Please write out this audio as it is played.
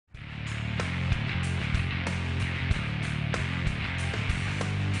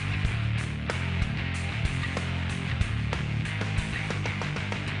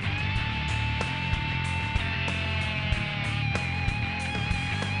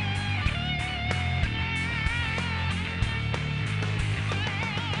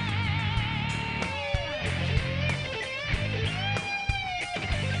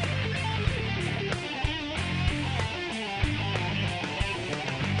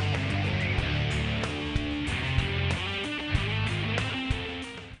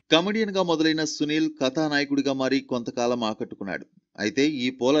Comedian గా మొదలైన సునీల్ కథానాయకుడిగా మారి కొంతకాలం ఆకట్టుకున్నాడు. అయితే ఈ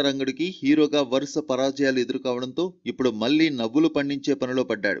పూల రంగుడికి హీరోగా వరుస పరాజయాలు ఎదురుకావడంతో ఇప్పుడు మళ్లీ నవ్వులు పండించే పనిలో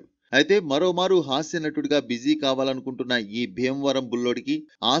పడ్డాడు. అయితే మరోమారు హాస్య నటుడిగా బిజీ కావాలనుకుంటున్న ఈ భీమవరం బుల్లోడికి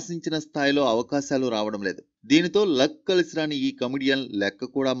ఆశించిన స్థాయిలో అవకాశాలు రావడం లేదు. దీనితో లక్ కలిసిరాని ఈ కమెడియన్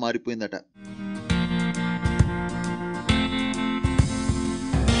లెక్క కూడా మారిపోయిందట.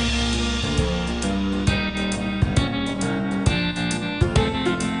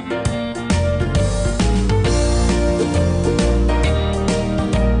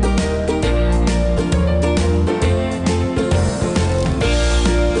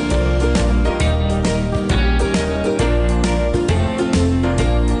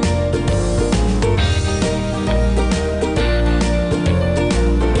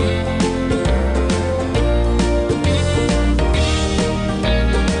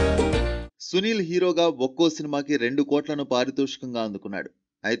 సునీల్ హీరోగా ఒక్కో సినిమాకి 2 కోట్లను పారితోషికంగా అందుకున్నాడు.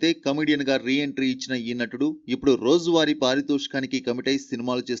 అయితే కమెడియన్ గా రీ ఎంట్రీ ఇచ్చిన ఈ నటుడు ఇప్పుడు రోజువారీ పారితోషికానికి కమిటై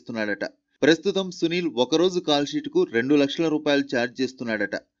సినిమాలు చేస్తున్నాడట. ప్రస్తుతం సునీల్ ఒకరోజు కాల్ షీట్ కు 2 లక్షల రూపాయలు ఛార్జ్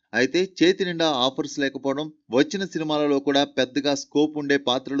చేస్తున్నాడట. అయితే చేతి నిండా ఆఫర్స్ లేకపోవడం, వచ్చిన సినిమాలలో కూడా పెద్దగా స్కోప్ ఉండే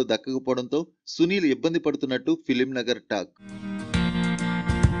పాత్రలు దక్కకపోవడంతో సునీల్ ఇబ్బంది పడుతున్నట్టు ఫిలిం నగర్ టాక్.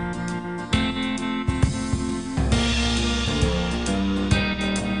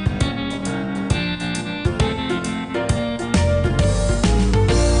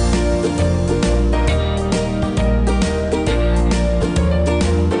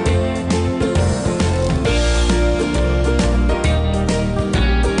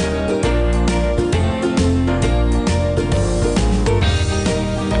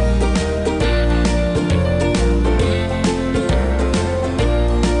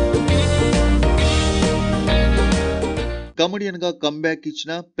 కమెడియన్ గా కంబ్యాక్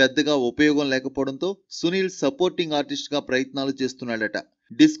ఇచ్చినా పెద్దగా ఉపయోగం లేకపోవడంతో సునీల్ సపోర్టింగ్ ఆర్టిస్ట్ గా ప్రయత్నాలు చేస్తున్నాడట.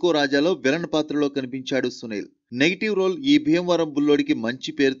 డిస్కో రాజాలో విలన్ పాత్రలో కనిపించాడు సునీల్. నెగిటివ్ రోల్ ఈ భీమవరం బుల్లోడికి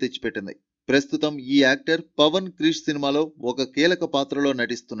మంచి పేరు తెచ్చిపెట్టింది. ప్రస్తుతం ఈ యాక్టర్ పవన్ క్రిష్ సినిమాలో ఒక కీలక పాత్రలో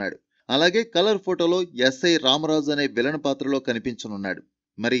నటిస్తున్నాడు. అలాగే కలర్ ఫోటోలో ఎస్ఐ రామరాజు అనే విలన్ పాత్రలో కనిపించనున్నాడు.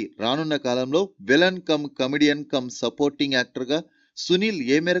 మరి రానున్న కాలంలో villain come comedian come supporting actor గా సునీల్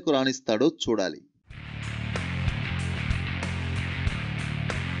ఏ మేరకు రాణిస్తాడో చూడాలి.